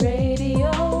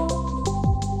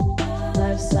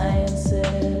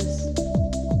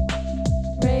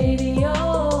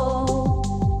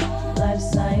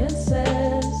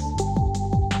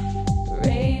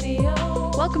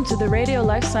Radio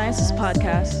Life Sciences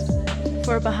podcast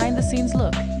for a behind-the-scenes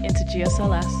look into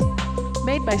GSLS,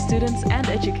 made by students and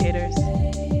educators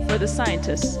for the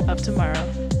scientists of tomorrow.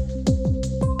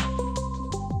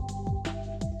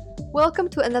 Welcome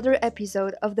to another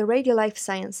episode of the Radio Life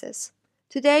Sciences.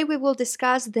 Today we will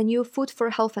discuss the new Food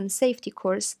for Health and Safety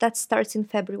course that starts in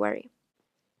February.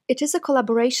 It is a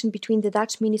collaboration between the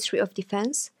Dutch Ministry of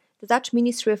Defense, the Dutch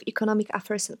Ministry of Economic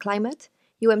Affairs and Climate,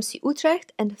 UMC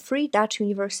Utrecht and 3 Dutch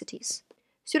universities.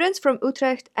 Students from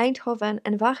Utrecht, Eindhoven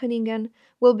and Wageningen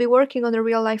will be working on a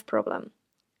real-life problem.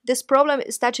 This problem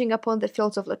is touching upon the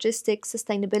fields of logistics,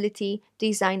 sustainability,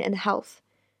 design and health.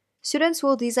 Students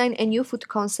will design a new food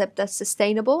concept that's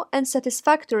sustainable and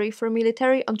satisfactory for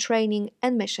military on training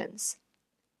and missions.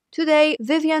 Today,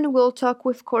 Vivian will talk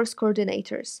with course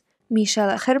coordinators,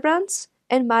 Michelle Gerbrands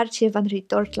and Maartje van Riet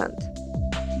Dortland.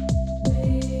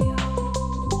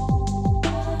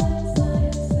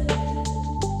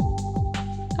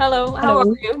 Hello, how are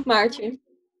you, Maartje?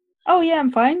 Oh yeah,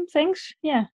 I'm fine, thanks.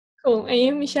 Yeah. Cool. And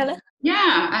you, Michelle?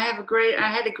 Yeah, I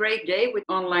had a great day with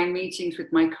online meetings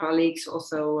with my colleagues,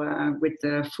 also with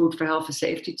the Food for Health and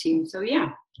Safety team. So yeah,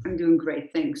 I'm doing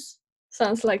great, thanks.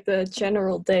 Sounds like the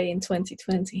general day in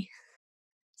 2020.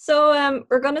 So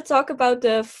we're going to talk about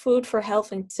the Food for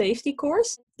Health and Safety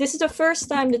course. This is the first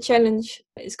time the challenge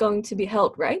is going to be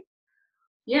held, right?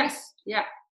 Yes, yeah,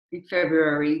 in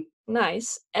February.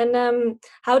 Nice. And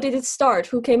how did it start?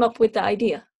 Who came up with the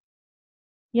idea?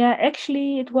 Yeah,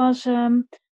 actually it was a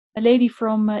lady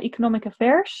from Economic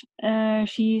Affairs.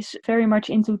 She's very much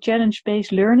into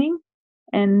challenge-based learning.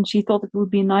 And she thought it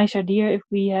would be a nice idea if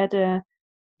we had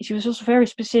she was also very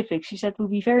specific. She said it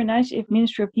would be very nice if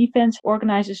Ministry of Defense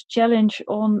organizes challenge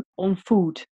on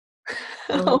food.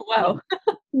 Oh, wow.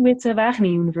 With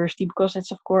Wageningen University, because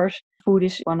it's, of course, food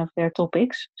is one of their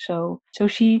topics. So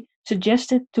she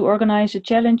suggested to organize a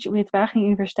challenge with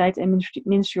Wageningen Universiteit and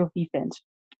Ministry of Defense.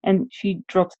 And she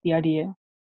dropped the idea.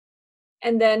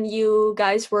 And then you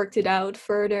guys worked it out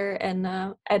further and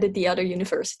added the other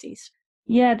universities.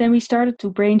 Yeah, then we started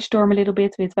to brainstorm a little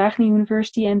bit with Wageningen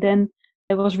University. And then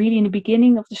it was really in the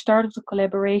beginning of the start of the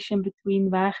collaboration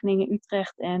between Wageningen,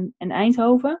 Utrecht and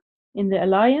Eindhoven in the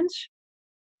alliance.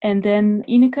 And then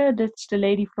Ineke, that's the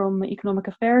lady from Economic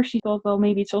Affairs, she thought, well,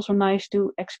 maybe it's also nice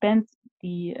to expand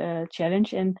the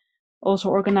challenge and also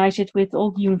organize it with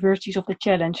all the universities of the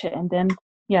challenge. And then,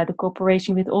 yeah, the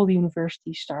cooperation with all the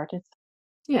universities started.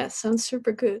 Yeah, sounds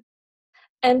super good.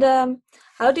 And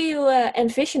how do you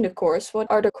envision the course? What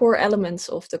are the core elements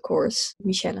of the course,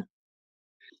 Michelle?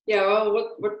 Yeah,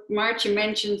 well, what Maartje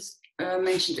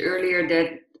mentioned earlier,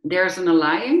 that there's an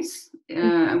alliance,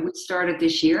 and we started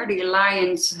this year. The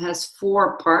alliance has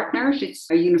 4 partners. It's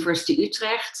University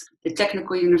Utrecht, the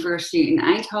Technical University in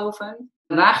Eindhoven,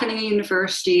 Wageningen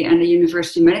University, and the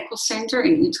University Medical Center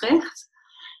in Utrecht.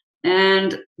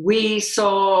 And we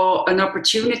saw an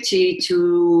opportunity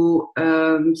to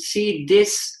see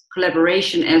this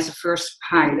collaboration as a first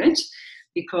pilot,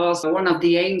 because one of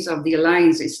the aims of the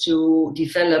alliance is to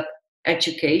develop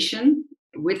education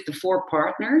with the 4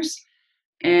 partners.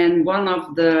 And one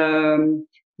of the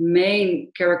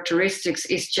main characteristics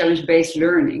is challenge-based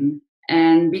learning.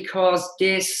 And because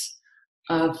this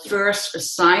first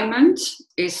assignment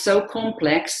is so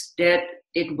complex, that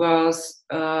it was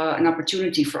an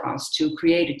opportunity for us to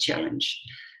create a challenge.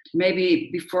 Maybe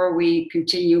before we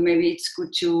continue, maybe it's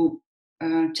good to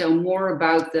tell more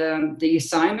about the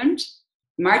assignment.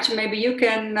 Maartje, maybe you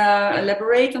can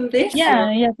elaborate on this?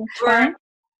 Yeah, that's fine.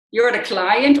 You're the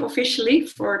client officially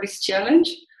for this challenge.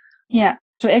 Yeah,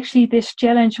 so actually this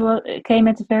challenge came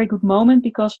at a very good moment,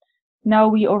 because now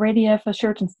we already have a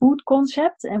certain food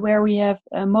concept and where we have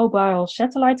mobile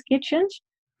satellite kitchens.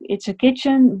 It's a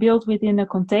kitchen built within a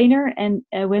container, and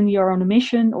when we are on a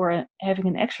mission or having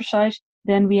an exercise,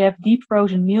 then we have deep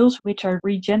frozen meals which are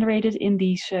regenerated in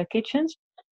these kitchens.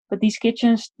 But these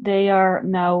kitchens, they are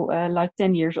now like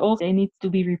 10 years old. They need to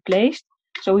be replaced.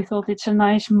 So we thought it's a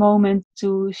nice moment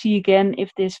to see again if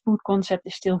this food concept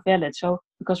is still valid. So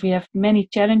because we have many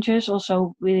challenges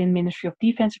also within Ministry of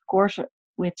Defense, of course,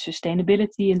 with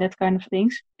sustainability and that kind of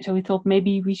things. So we thought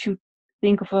maybe we should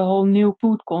think of a whole new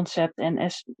food concept. And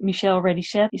as Michelle already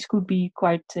said, this could be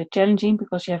quite challenging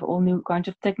because you have all new kinds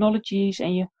of technologies,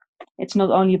 and it's not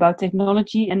only about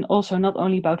technology and also not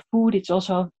only about food, it's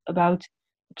also about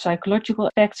psychological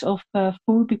effects of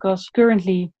food, because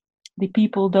currently the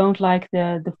people don't like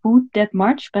the food that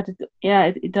much, but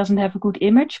it doesn't have a good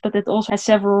image, but it also has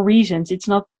several reasons. It's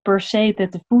not per se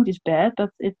that the food is bad, but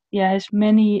it has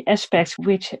many aspects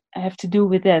which have to do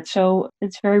with that. So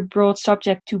it's a very broad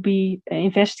subject to be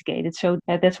investigated. So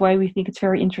that's why we think it's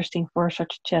very interesting for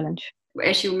such a challenge.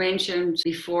 As you mentioned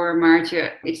before,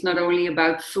 Maartje, it's not only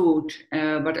about food,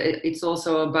 but it's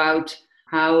also about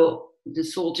how the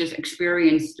soldiers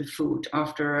experience the food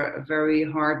after a very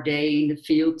hard day in the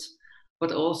field.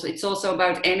 But also, it's also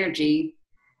about energy.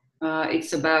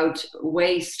 It's about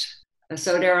waste.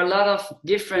 So there are a lot of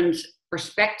different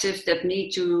perspectives that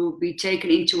need to be taken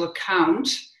into account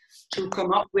to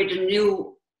come up with a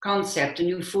new concept, a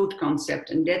new food concept.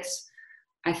 And that's,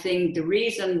 I think, the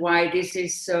reason why this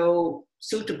is so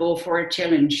suitable for a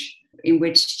challenge in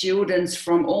which students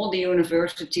from all the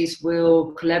universities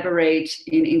will collaborate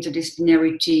in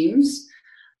interdisciplinary teams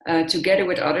together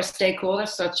with other stakeholders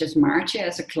such as Maartje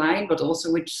as a client, but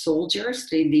also with soldiers,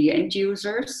 the end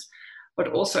users, but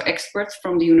also experts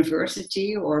from the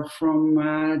university or from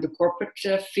the corporate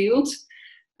field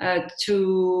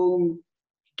to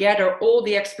gather all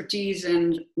the expertise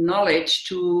and knowledge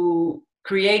to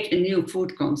create a new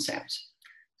food concept.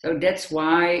 So that's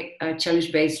why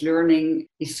challenge-based learning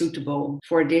is suitable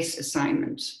for this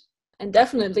assignment. And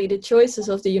definitely the choices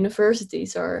of the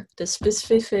universities or the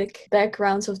specific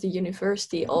backgrounds of the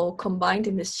university all combined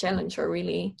in this challenge are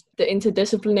really the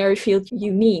interdisciplinary field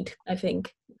you need, I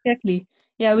think. Exactly.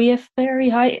 Yeah, we have very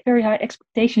high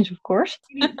expectations, of course.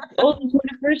 All the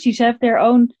universities have their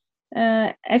own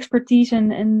expertise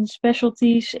and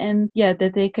specialties, and yeah,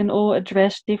 that they can all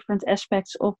address different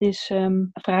aspects of this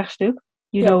vraagstuk.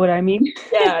 You know what I mean?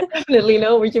 Yeah, I definitely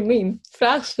know what you mean.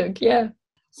 Vraagstuk, yeah.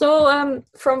 So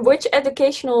from which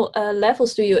educational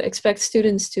levels do you expect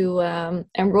students to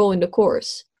enroll in the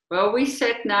course? Well, we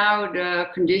set now the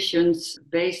conditions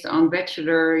based on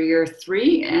bachelor year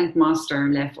 3 and master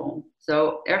level.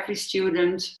 So every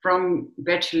student from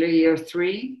bachelor year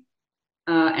 3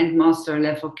 and master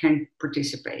level can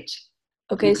participate.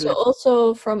 Okay, so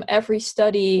also from every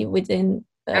study within...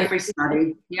 every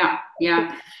study, yeah.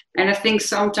 And I think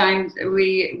sometimes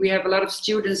we have a lot of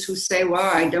students who say, well,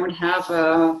 I don't have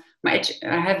I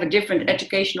have a different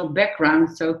educational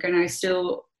background, so can I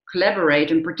still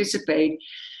collaborate and participate?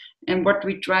 And what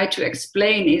we try to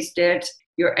explain is that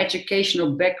your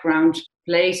educational background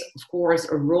plays, of course,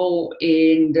 a role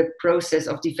in the process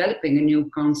of developing a new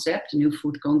concept, a new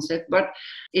food concept, but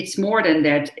it's more than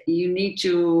that. You need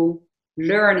to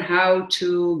learn how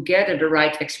to gather the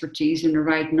right expertise and the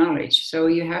right knowledge. So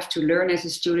you have to learn as a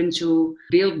student to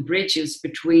build bridges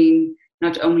between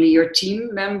not only your team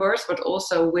members, but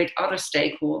also with other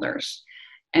stakeholders,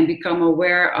 and become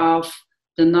aware of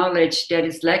the knowledge that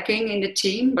is lacking in the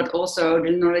team, but also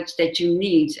the knowledge that you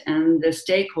need and the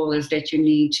stakeholders that you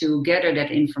need to gather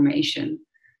that information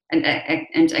and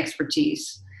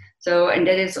expertise. So, and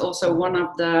that is also one of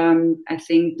the, I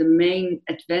think, the main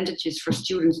advantages for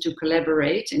students to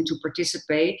collaborate and to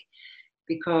participate,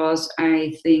 because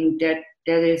I think that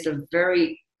that is a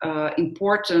very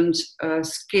important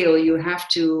skill you have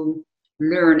to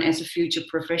learn as a future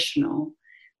professional,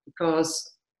 because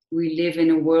we live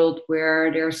in a world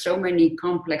where there are so many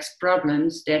complex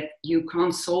problems that you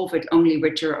can't solve it only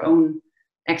with your own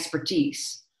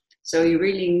expertise. So you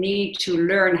really need to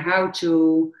learn how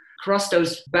to cross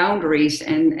those boundaries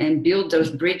and build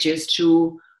those bridges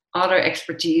to other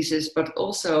expertises, but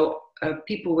also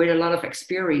people with a lot of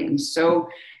experience. So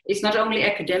it's not only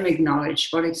academic knowledge,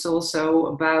 but it's also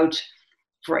about,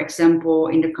 for example,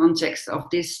 in the context of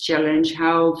this challenge,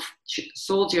 how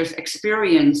soldiers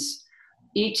experience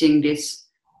eating this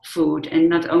food, and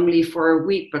not only for a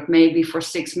week, but maybe for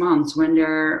 6 months when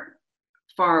they're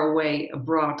far away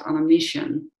abroad on a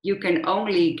mission. You can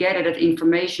only gather that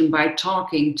information by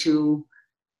talking to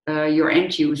your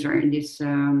end user in this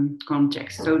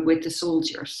context, so with the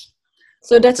soldiers.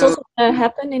 So that's also going to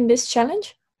happen in this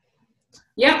challenge?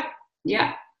 Yeah.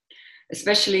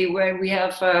 Especially when we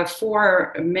have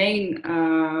 4 main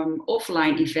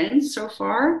offline events so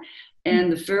far.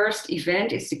 And the first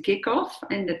event is the kickoff,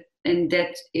 and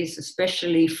that is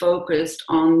especially focused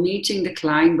on meeting the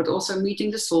client, but also meeting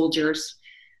the soldiers,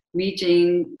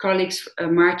 meeting colleagues,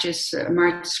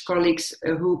 Maartje's colleagues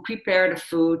who prepare the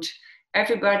food,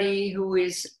 everybody who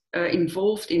is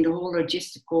involved in the whole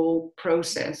logistical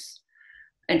process,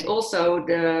 and also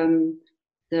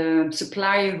the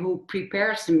supplier who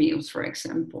prepares the meals, for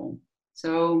example.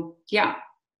 So, yeah.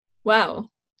 Wow.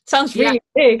 Sounds really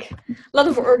big. A lot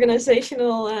of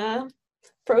organizational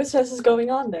processes going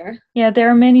on there. Yeah, there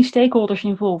are many stakeholders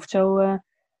involved. So,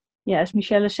 as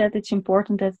Michelle said, it's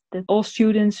important that all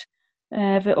students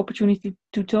have an opportunity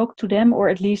to talk to them, or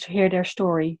at least hear their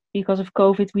story. Because of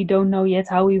COVID, we don't know yet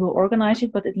how we will organize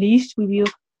it, but at least we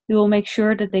will make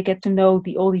sure that they get to know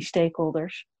all these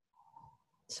stakeholders.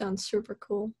 Sounds super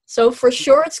cool. So for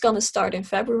sure, it's going to start in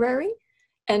February,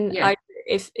 and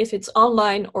if it's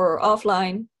online or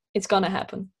offline, it's gonna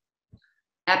happen.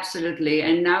 Absolutely.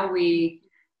 And now we,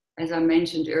 as I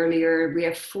mentioned earlier, we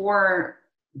have 4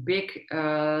 big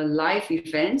live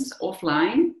events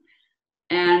offline.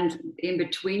 And in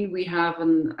between, we have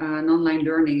an online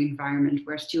learning environment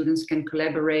where students can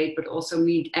collaborate, but also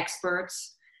meet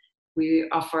experts. We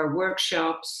offer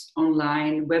workshops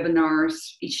online,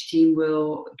 webinars. Each team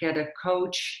will get a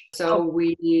coach. So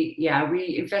we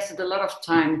invested a lot of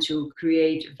time to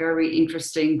create a very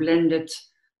interesting blended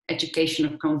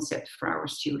educational concept for our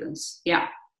students. Yeah,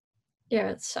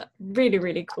 it's really,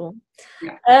 really cool.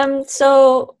 Yeah.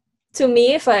 So to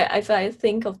me, if I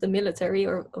think of the military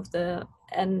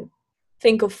and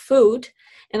think of food,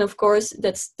 and of course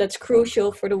that's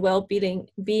crucial for the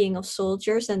well-being of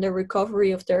soldiers and the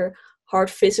recovery of their hard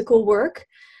physical work.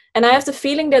 And I have the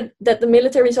feeling that the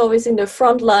military is always in the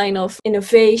front line of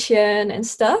innovation and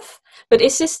stuff. But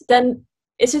is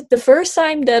it the first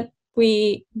time that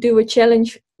we do a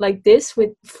challenge like this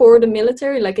for the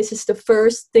military? Like, is this the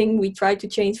first thing we try to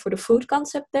change for the food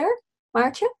concept there,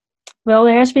 Maartje? Well,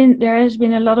 there has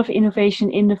been a lot of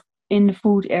innovation in the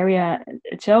food area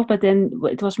itself, but then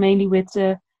it was mainly with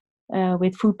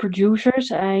food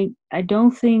producers. I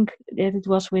don't think that it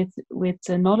was with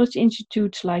knowledge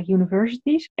institutes like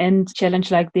universities. And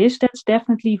challenge like this, that's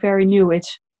definitely very new.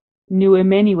 It's new in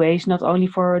many ways, not only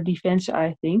for defense,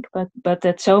 I think, but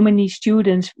that so many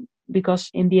students, because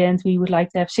in the end we would like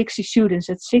to have 60 students,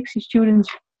 that 60 students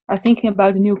are thinking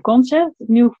about a new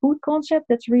food concept.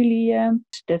 That's really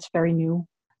that's very new.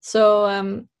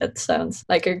 So that sounds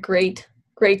like a great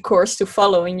course to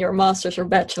follow in your master's or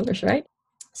bachelor's, right?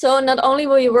 So not only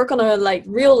will you work on a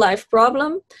real life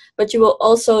problem, but you will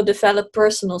also develop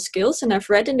personal skills. And I've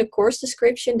read in the course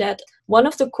description that one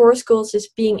of the course goals is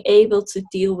being able to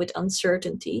deal with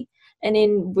uncertainty. And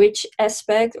in which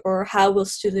aspect or how will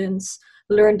students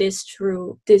learn this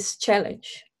through this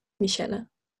challenge? Michelle?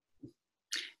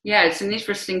 Yeah, it's an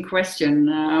interesting question.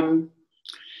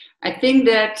 I think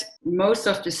that most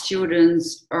of the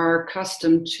students are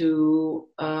accustomed to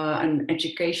an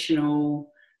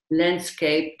educational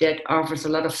landscape that offers a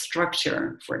lot of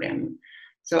structure for them.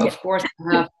 So of course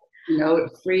they have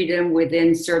freedom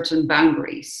within certain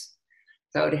boundaries.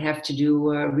 So they have to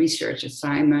do a research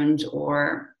assignment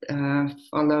or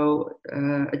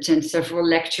attend several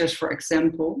lectures, for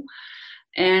example.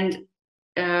 And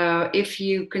if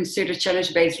you consider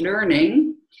challenge-based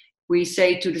learning, we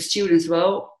say to the students,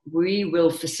 well, we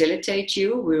will facilitate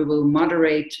you, we will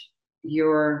moderate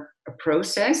your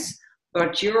process,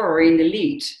 but you're in the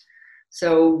lead.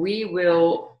 So we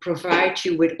will provide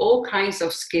you with all kinds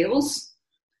of skills.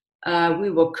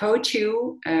 We will coach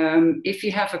you. If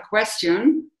you have a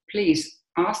question, please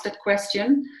ask that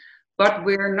question, but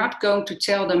we're not going to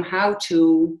tell them how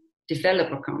to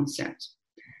develop a concept.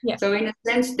 Yeah. So in a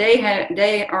sense,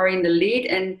 they are in the lead,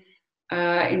 and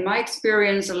in my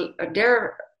experience,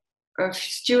 there are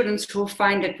students who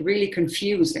find it really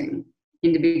confusing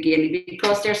in the beginning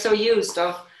because they're so used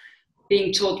to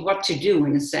being told what to do,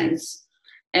 in a sense.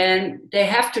 And they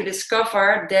have to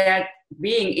discover that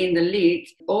being in the lead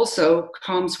also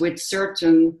comes with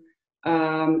certain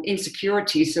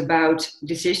insecurities about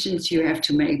decisions you have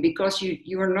to make, because you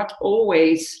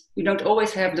don't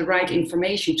always have the right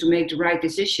information to make the right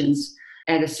decisions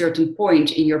at a certain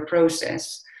point in your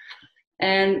process.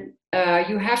 And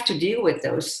you have to deal with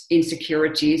those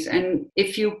insecurities. And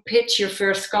if you pitch your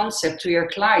first concept to your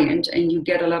client and you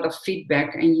get a lot of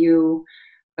feedback and you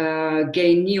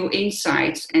gain new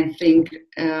insights and think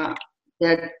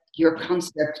that your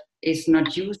concept is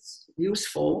not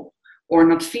useful or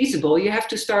not feasible, you have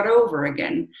to start over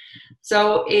again.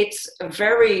 So it's a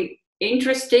very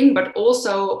interesting, but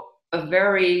also a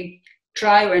very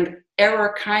trial and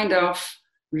error kind of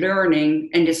learning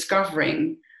and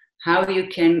discovering how you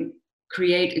can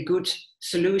create a good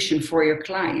solution for your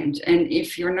client. And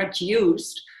if you're not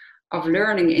used of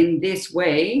learning in this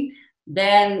way,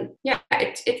 then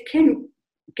it can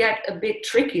get a bit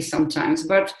tricky sometimes.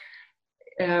 But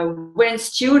when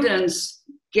students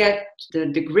get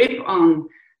the grip on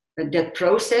that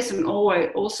process and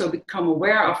also become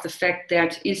aware of the fact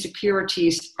that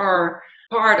insecurities are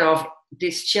part of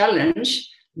this challenge,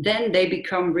 then they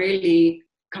become really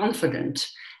confident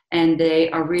and they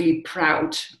are really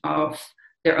proud of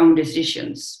their own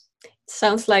decisions.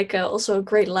 Sounds like also a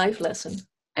great life lesson.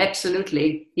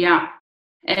 Absolutely, yeah.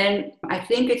 And I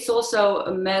think it's also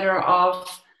a matter of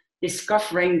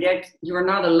discovering that you're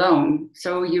not alone.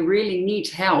 So you really need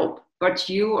help, but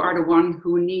you are the one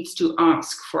who needs to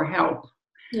ask for help.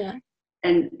 Yeah.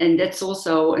 And that's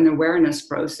also an awareness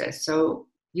process. So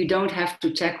you don't have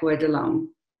to tackle it alone.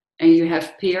 and you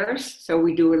have peers. So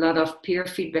we do a lot of peer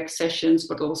feedback sessions,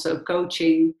 but also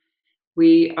coaching.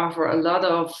 We offer a lot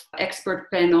of expert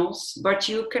panels, but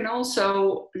you can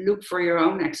also look for your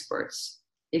own experts.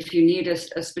 If you need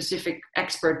a specific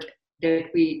expert that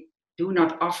we do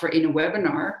not offer in a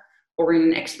webinar or in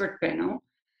an expert panel,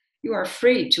 you are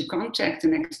free to contact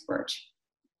an expert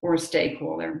or a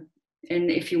stakeholder. And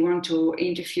if you want to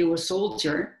interview a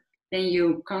soldier, then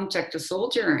you contact a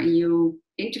soldier and you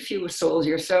interview a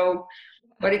soldier. So,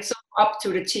 but it's up to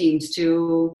the teams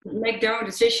to make their own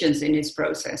decisions in this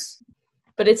process.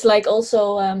 But it's like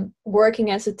also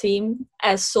working as a team,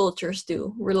 as soldiers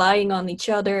do, relying on each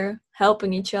other,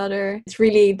 helping each other. It's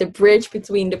really the bridge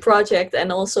between the project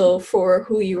and also for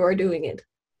who you are doing it.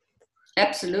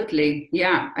 Absolutely.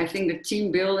 Yeah, I think that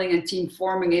team building and team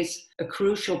forming is a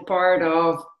crucial part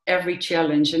of every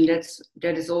challenge. And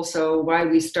that is also why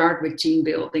we start with team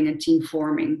building and team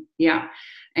forming. Yeah.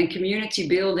 And community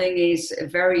building is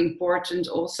very important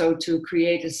also to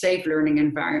create a safe learning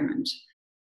environment.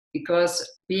 Because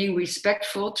being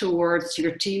respectful towards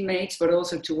your teammates, but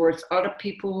also towards other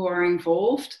people who are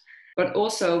involved, but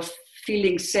also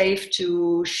feeling safe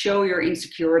to show your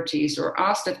insecurities or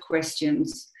ask that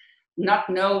questions, not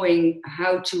knowing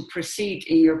how to proceed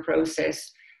in your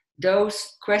process.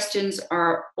 Those questions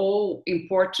are all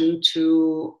important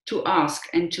to ask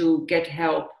and to get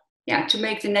help. Yeah, to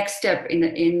make the next step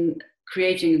in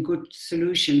creating a good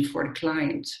solution for the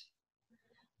client.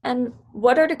 And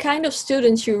what are the kind of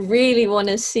students you really want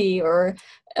to see or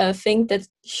think that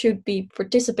should be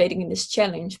participating in this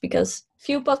challenge? Because a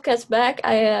few podcasts back,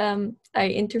 I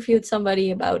interviewed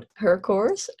somebody about her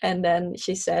course, and then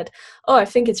she said, "Oh, I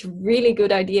think it's a really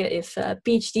good idea if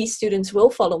PhD students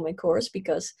will follow my course,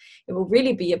 because it will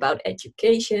really be about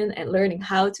education and learning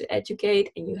how to educate,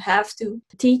 and you have to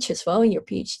teach as well in your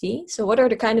PhD." So, what are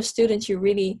the kind of students you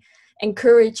really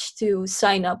encourage to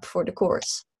sign up for the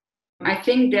course? I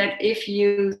think that if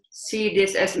you see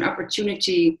this as an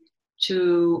opportunity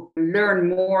to learn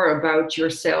more about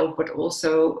yourself, but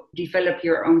also develop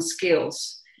your own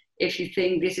skills, if you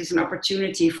think this is an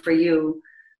opportunity for you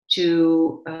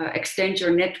to extend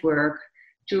your network,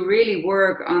 to really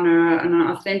work on an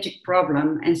authentic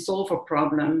problem and solve a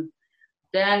problem,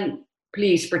 then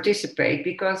please participate,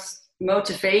 because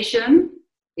motivation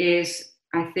is,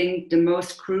 I think, the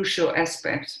most crucial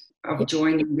aspect of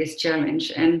joining this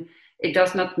challenge. And it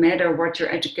does not matter what your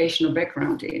educational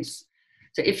background is.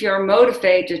 So if you're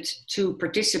motivated to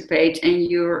participate and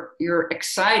you're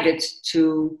excited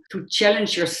to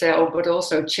challenge yourself, but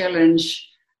also challenge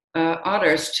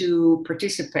others to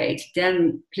participate,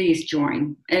 then please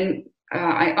join. And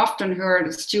I often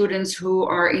heard students who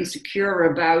are insecure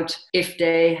about if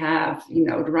they have,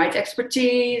 the right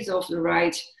expertise or the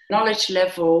right knowledge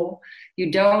level. You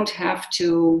don't have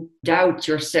to doubt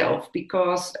yourself,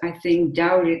 because I think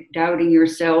doubting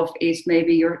yourself is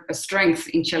maybe a strength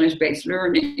in challenge-based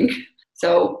learning.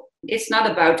 So it's not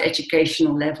about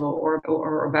educational level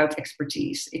or about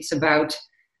expertise. It's about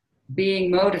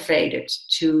being motivated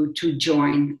to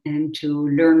join and to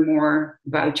learn more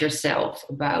about yourself,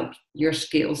 about your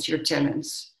skills, your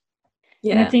talents.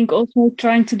 Yeah. And I think also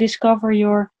trying to discover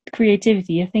your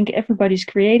creativity. I think everybody's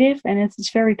creative, and it's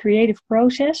a very creative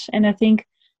process. And I think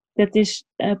that this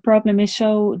problem is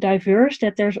so diverse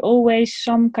that there's always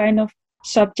some kind of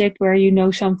subject where you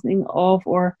know something of,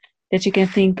 or that you can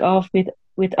think of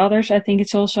with others. I think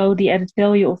it's also the added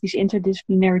value of these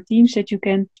interdisciplinary teams, that you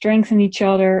can strengthen each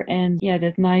other, and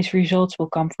that nice results will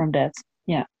come from that.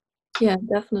 Yeah,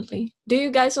 definitely. Do you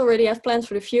guys already have plans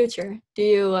for the future? Do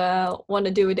you want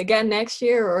to do it again next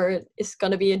year, or is it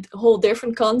going to be a whole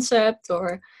different concept?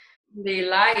 Or the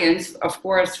Alliance, of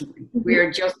course, we're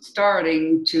just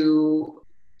starting to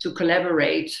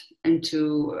collaborate, and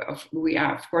we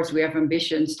have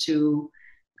ambitions to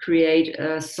create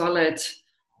a solid,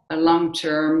 a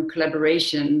long-term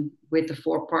collaboration with the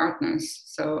 4 partners.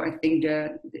 So I think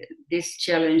that this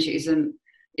challenge is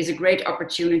a great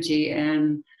opportunity,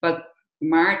 but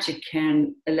Maartje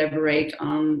can elaborate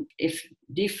on if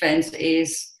Defense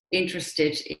is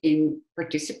interested in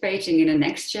participating in the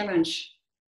next challenge.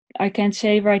 I can't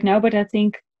say right now, but I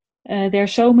think there are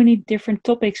so many different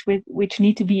topics which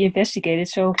need to be investigated.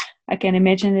 So I can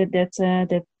imagine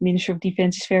that Minister of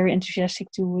Defense is very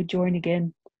enthusiastic to join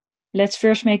again. Let's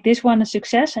first make this one a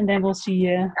success, and then we'll see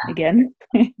again.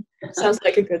 Sounds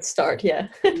like a good start, yeah.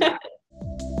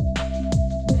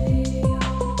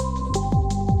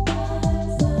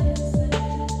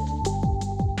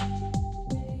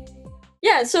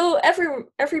 Yeah, so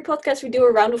every podcast we do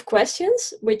a round of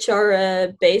questions, which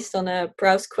are based on a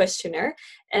browse questionnaire.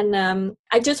 And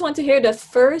I just want to hear the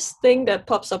first thing that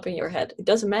pops up in your head. It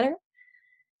doesn't matter.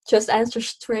 Just answer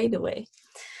straight away.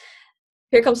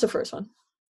 Here comes the first one.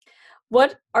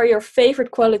 What are your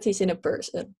favorite qualities in a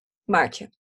person? Maartje.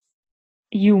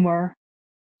 Humor.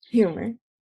 Humor.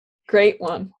 Great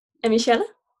one. And Michelle?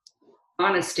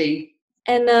 Honesty.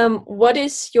 And what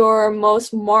is your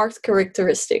most marked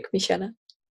characteristic, Michelle?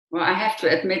 Well, I have to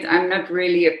admit, I'm not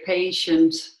really a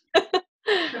patient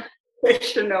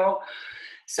professional.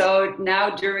 So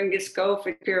now during this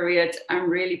COVID period, I'm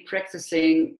really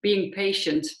practicing being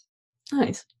patient.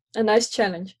 Nice. A nice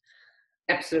challenge.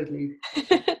 Absolutely.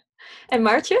 And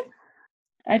Maartje?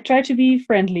 I try to be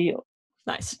friendly.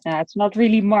 Nice. It's not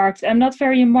really marked. I'm not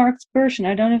very marked person.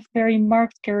 I don't have very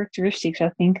marked characteristics, I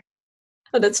think.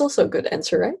 Oh, that's also a good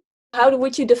answer, right? How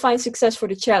would you define success for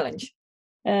the challenge?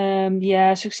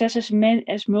 Success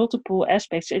has multiple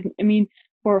aspects. I mean,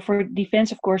 for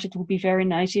defense, of course, it would be very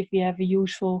nice if we have a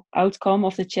useful outcome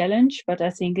of the challenge. But I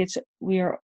think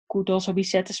could also be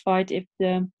satisfied if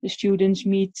the students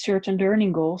meet certain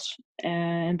learning goals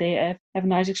and they have a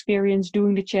nice experience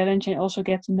doing the challenge and also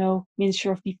get to know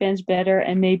Minister of Defense better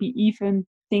and maybe even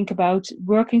think about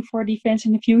working for defense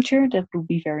in the future. That would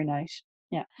be very nice.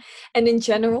 Yeah. And in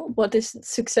general, what is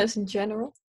success in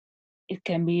general? It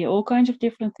can be all kinds of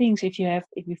different things. If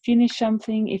you finish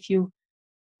something, if you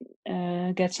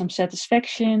get some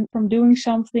satisfaction from doing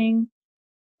something,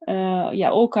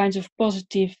 all kinds of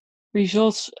positive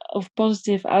results, of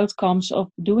positive outcomes of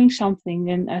doing something,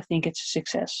 then I think it's a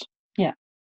success. Yeah.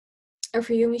 And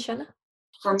for you, Michelle?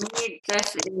 For me,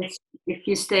 success is if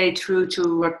you stay true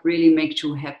to what really makes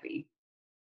you happy.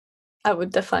 I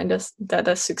would define that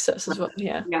as success as well.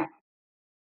 Yeah. Yeah.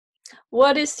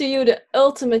 What is to you the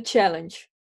ultimate challenge?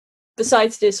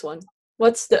 Besides this one,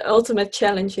 what's the ultimate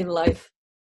challenge in life?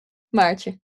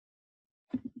 Maartje?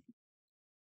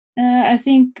 I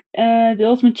think the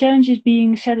ultimate challenge is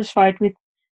being satisfied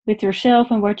with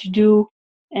yourself and what you do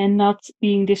and not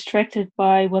being distracted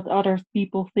by what other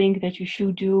people think that you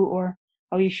should do or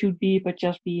how you should be, but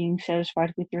just being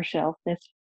satisfied with yourself.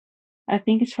 I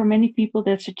think it's for many people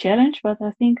that's a challenge, but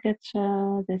I think that's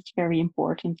very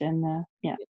important. And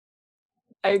yeah.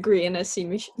 I agree, and I see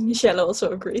Michelle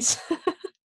also agrees.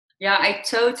 Yeah, I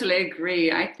totally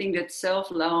agree. I think that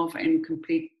self-love and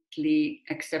completely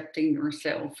accepting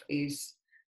yourself is,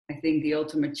 I think, the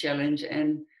ultimate challenge,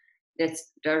 and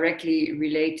that's directly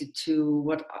related to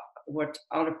what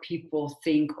other people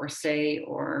think or say,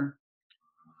 or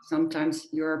sometimes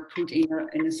you're put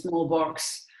in a small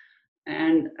box,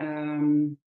 and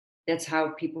that's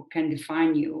how people can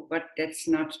define you. But that's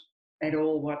not at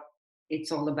all what it's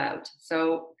all about.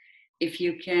 So if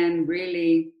you can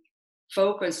really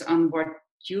focus on what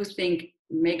you think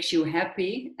makes you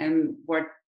happy and what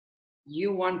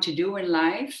you want to do in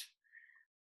life,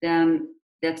 then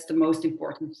that's the most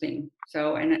important thing.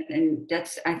 So and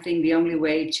that's, I think, the only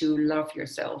way to love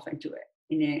yourself and to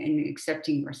in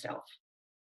accepting yourself.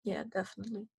 Yeah,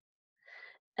 definitely.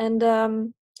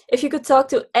 And if you could talk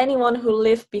to anyone who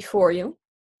lived before you,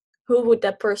 who would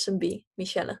that person be,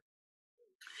 Michelle?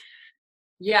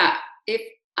 Yeah, if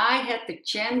I had the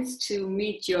chance to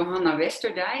meet Johanna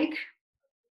Westerdijk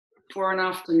for an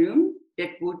afternoon,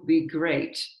 that would be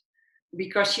great.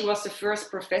 Because she was the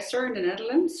first professor in the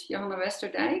Netherlands, Johanna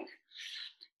Westerdijk.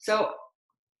 So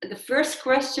the first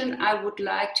question I would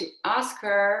like to ask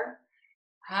her,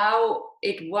 how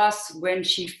it was when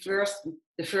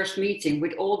the first meeting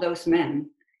with all those men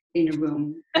in the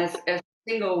room as a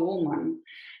single woman.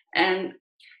 And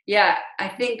yeah, I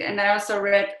think, and I also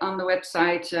read on the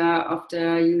website of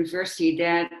the university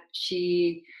that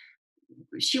she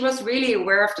was really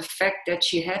aware of the fact that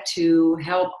she had to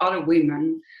help other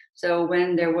women. So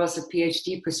when there was a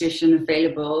PhD position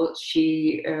available,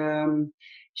 she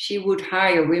would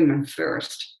hire women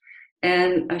first.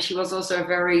 And she was also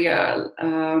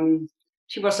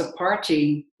she was a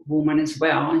party woman as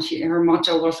well. And her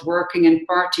motto was working and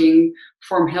partying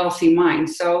from healthy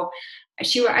minds. So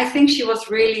I think she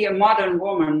was really a modern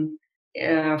woman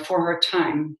for her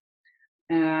time.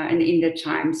 And in that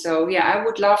time. So yeah, I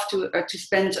would love to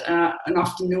spend an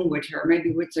afternoon with her,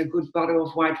 maybe with a good bottle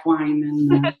of white wine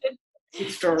and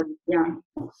good story. Yeah.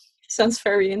 Sounds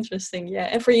very interesting. Yeah.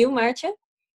 And for you, Maartje?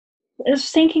 I was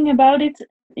thinking about it.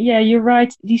 Yeah, you're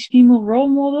right. These female role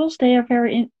models, they are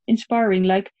very inspiring.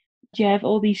 Like you have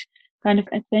all these kind of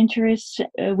adventurous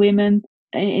women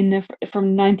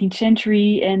from the 19th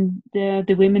century, and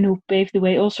the women who paved the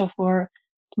way also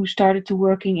who started to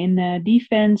working in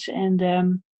defense, and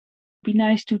Be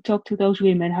nice to talk to those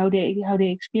women, how they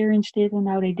experienced it and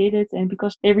how they did it, and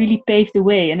because they really paved the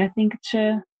way. And I think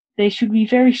they should be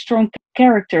very strong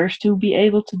characters to be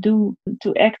able to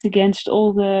act against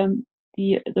all the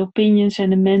opinions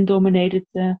and the men-dominated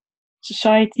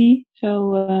society.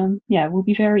 So it will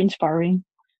be very inspiring.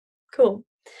 Cool.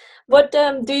 What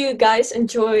do you guys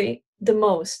enjoy the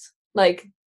most, like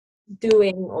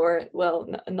doing, or well,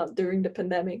 not during the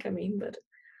pandemic, I mean, but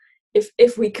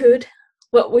if we could,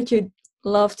 what would you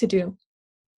love to do?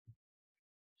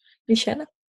 Michelle?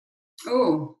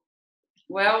 Oh,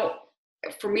 well,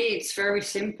 for me, it's very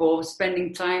simple,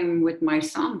 spending time with my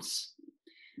sons.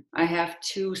 I have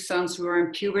 2 sons who are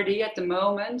in puberty at the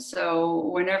moment. So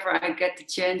whenever I get the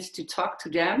chance to talk to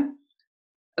them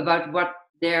about what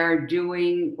they're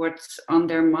doing, what's on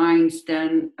their minds,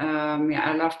 then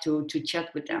I love to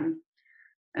chat with them.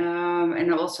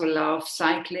 And I also love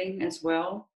cycling as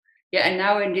well. Yeah, and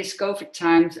now in these COVID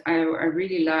times, I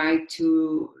really like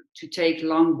to take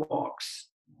long walks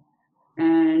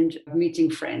and meeting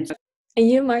friends. And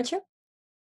you, Martje?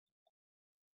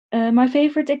 My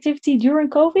favorite activity during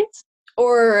COVID?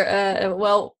 Or,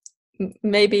 well,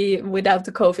 maybe without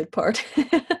the COVID part.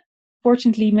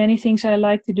 Fortunately, many things I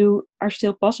like to do are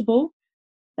still possible,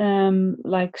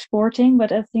 like sporting.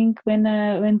 But I think when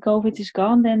COVID is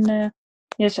gone, then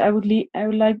yes, I would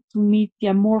like to meet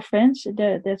more friends.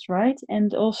 That's right.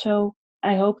 And also,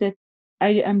 I hope that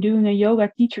I'm doing a yoga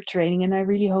teacher training, and I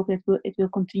really hope that it will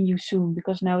continue soon,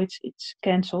 because now it's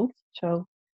cancelled. So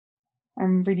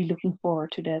I'm really looking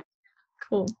forward to that.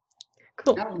 Cool.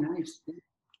 Oh, nice.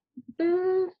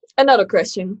 Another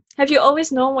question. Have you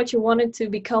always known what you wanted to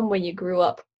become when you grew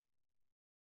up?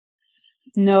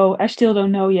 No, I still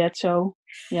don't know yet. So,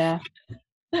 yeah.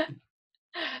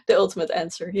 The ultimate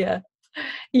answer, yeah.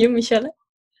 You, Michelle?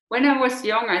 When I was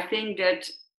young, I think that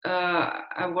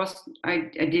I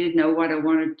didn't know what I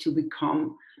wanted to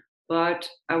become, but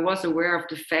I was aware of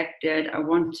the fact that I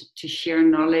wanted to share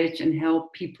knowledge and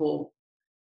help people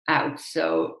out.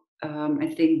 So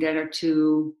I think that are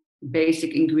 2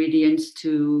 basic ingredients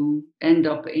to end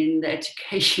up in the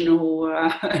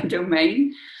educational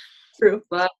domain. True.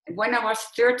 But when I was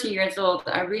 30 years old,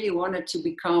 I really wanted to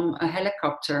become a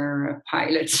helicopter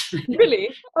pilot. Really?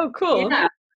 Oh, cool.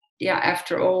 Yeah,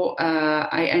 after all,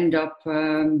 I end up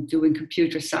doing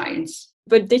computer science.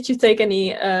 But did you take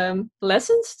any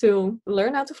lessons to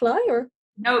learn how to fly, or?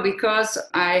 No, because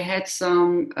I had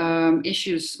some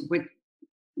issues with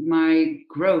my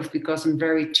growth, because I'm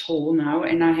very tall now,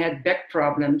 and I had back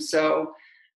problems. So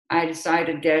I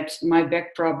decided that my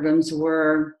back problems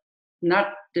were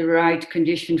not the right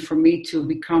condition for me to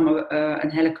become a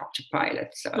helicopter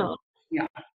pilot. So, yeah.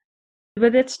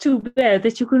 But that's too bad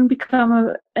that you couldn't become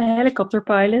a helicopter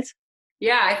pilot.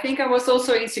 Yeah, I think I was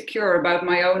also insecure about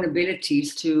my own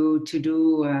abilities to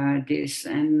do this.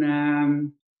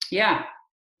 And yeah.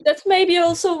 That's maybe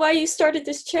also why you started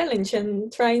this challenge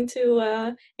and trying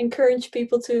to encourage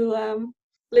people to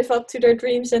live up to their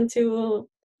dreams and to...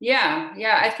 Yeah,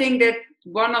 I think that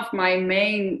one of my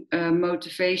main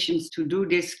motivations to do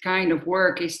this kind of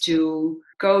work is to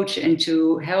coach and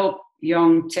to help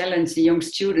young talents and young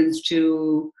students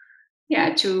to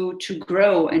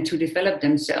grow and to develop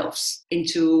themselves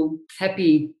into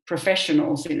happy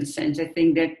professionals, in a sense. I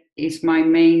think that is my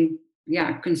main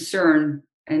concern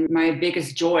and my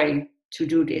biggest joy to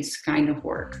do this kind of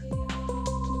work.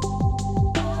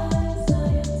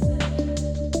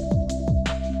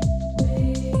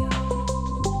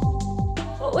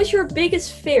 What was your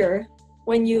biggest fear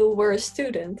when you were a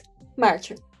student,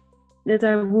 Maartje? That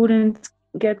I wouldn't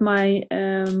get my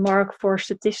mark for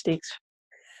statistics,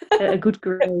 a good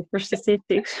grade for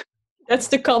statistics. That's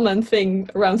the common thing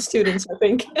around students, I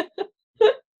think. Yeah.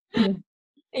 And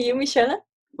you, Michelle?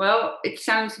 Well, it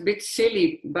sounds a bit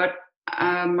silly, but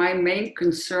my main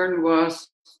concern was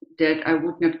that I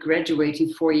would not graduate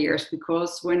in 4 years,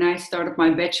 because when I started my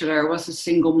bachelor, I was a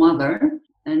single mother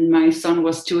and my son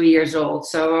was 2 years old.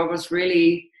 So I was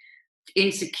really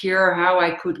insecure how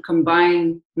I could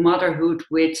combine motherhood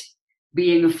with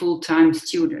being a full-time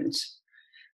student.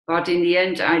 But in the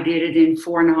end, I did it in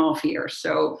 4.5 years.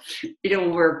 So it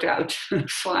all worked out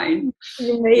fine.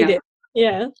 You made it.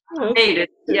 Yeah. I made it.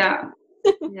 Yeah.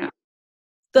 Yeah.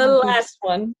 The last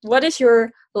one. What is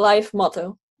your life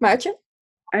motto, Maartje?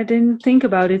 I didn't think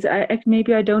about it.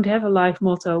 Maybe I don't have a life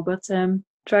motto, but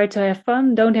try to have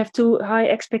fun. Don't have too high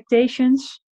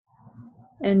expectations,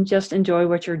 and just enjoy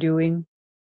what you're doing.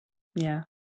 Yeah.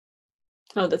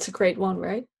 Oh, that's a great one,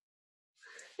 right?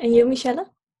 And you,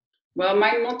 Michelle? Well,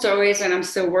 my motto is, and I'm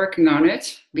still working on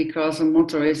it, because a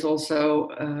motto is also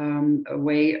a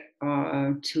way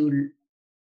to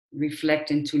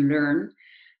reflect and to learn.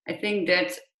 I think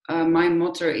that my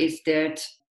motto is that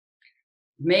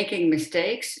making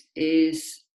mistakes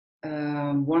is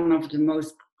one of the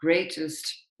most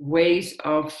greatest ways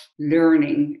of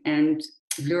learning, and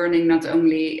learning not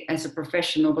only as a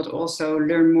professional, but also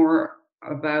learn more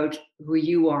about who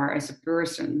you are as a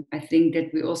person. I think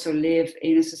that we also live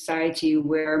in a society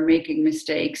where making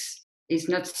mistakes is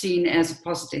not seen as a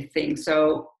positive thing.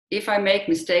 So if I make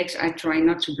mistakes, I try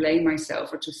not to blame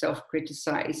myself or to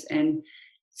self-criticize, and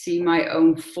see my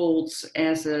own faults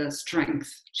as a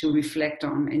strength to reflect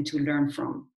on and to learn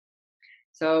from.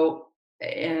 So,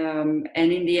 and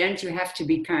in the end, you have to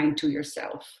be kind to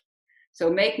yourself. So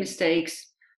make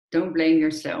mistakes, don't blame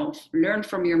yourself, learn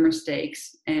from your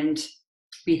mistakes, and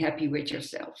be happy with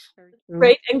yourself.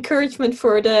 Great encouragement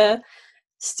for the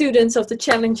students of the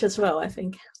challenge as well, I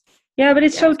think. Yeah, but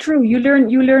it's so true. You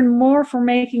learn more from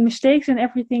making mistakes, and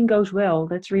everything goes well.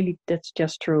 That's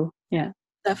just true. Yeah,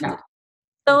 definitely. Yeah.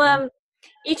 So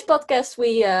each podcast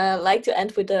we like to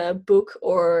end with a book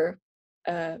or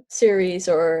series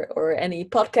or any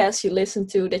podcast you listen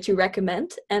to that you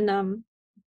recommend. And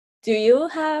do you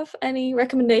have any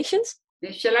recommendations?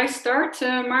 Shall I start,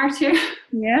 Maartje?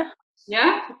 Yeah.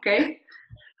 Yeah? Okay.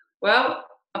 Well,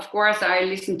 of course, I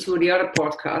listened to the other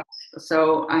podcasts,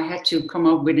 so I had to come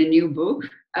up with a new book.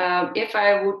 If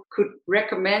I could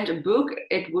recommend a book,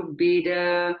 it would be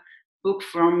the book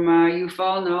from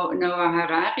Yuval Noah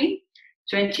Harari,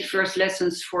 21st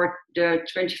Lessons for the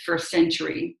 21st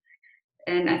Century.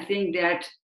 And I think that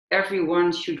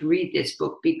everyone should read this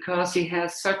book because he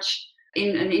has such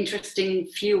an interesting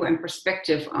view and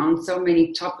perspective on so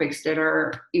many topics that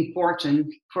are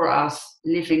important for us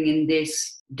living in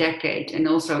this decade and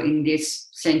also in this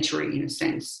century, in a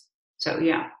sense. So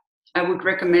yeah, I would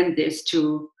recommend this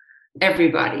to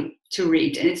everybody to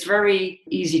read, and it's very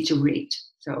easy to read.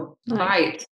 So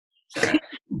buy it. So,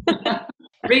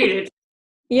 read it.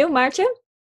 You, Maartje?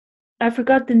 I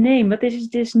forgot the name, but this is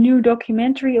this new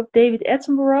documentary of David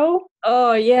Attenborough.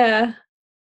 Oh yeah.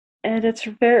 And that's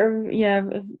a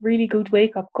really good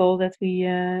wake-up call that we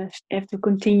have to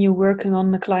continue working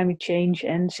on the climate change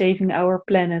and saving our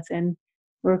planet and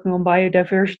working on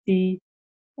biodiversity.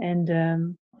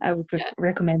 And I would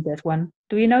recommend that one.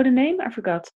 Do you know the name? I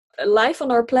forgot. Life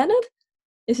on Our Planet?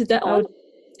 Is it that one?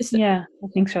 Yeah, I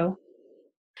think so.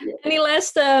 Any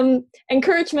last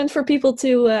encouragement for people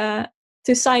to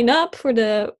sign up for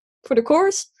the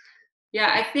course? Yeah,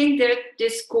 I think that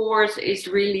this course is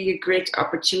really a great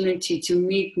opportunity to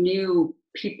meet new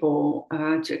people,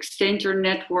 to extend your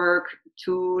network,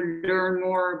 to learn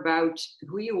more about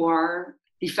who you are,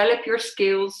 develop your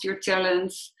skills, your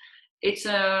talents. It's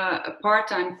a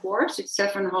part-time course. It's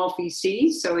 7.5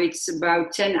 EC, so it's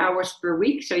about 10 hours per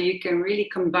week. So you can really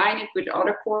combine it with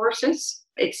other courses.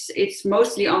 It's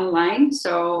mostly online,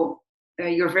 so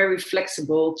you're very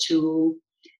flexible to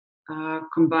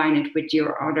combine it with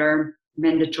your other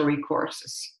mandatory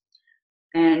courses.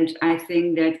 And I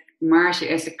think that Maartje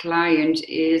as a client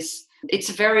it's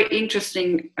a very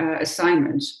interesting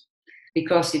assignment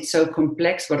because it's so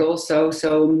complex, but also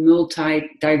so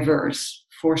multi-diverse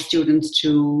for students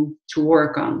to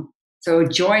work on. So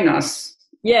join us.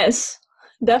 Yes,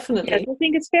 definitely. Yes, I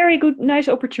think it's very good, nice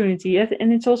opportunity.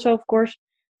 And it's also, of course,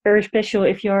 very special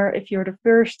if you're the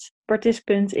first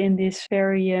participant in this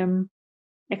very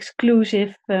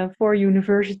exclusive for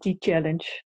university challenge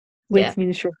with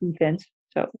Ministry of Defense.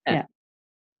 So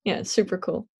yeah, super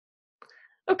cool.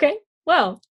 Okay,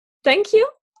 well, thank you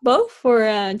both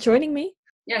for joining me.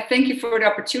 Yeah, thank you for the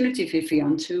opportunity,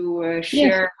 Vivian, to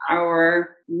share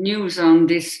our news on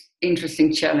this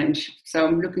interesting challenge. So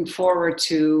I'm looking forward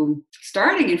to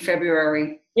starting in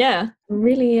February. Yeah, I'm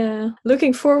really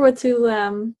looking forward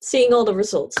to seeing all the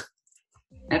results.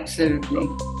 Absolutely.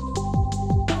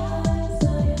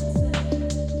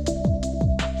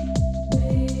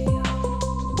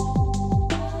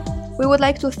 We would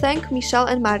like to thank Michelle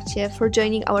and Maartje for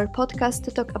joining our podcast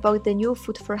to talk about the new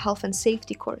Food for Health and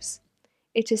Safety course.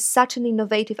 It is such an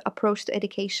innovative approach to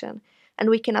education, and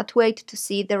we cannot wait to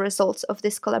see the results of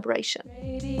this collaboration.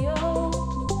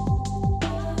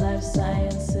 Life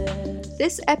Sciences.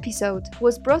 This episode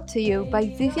was brought to you by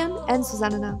Vivian and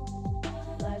Susanna.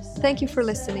 Thank you for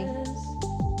listening.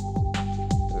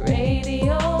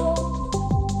 Radio.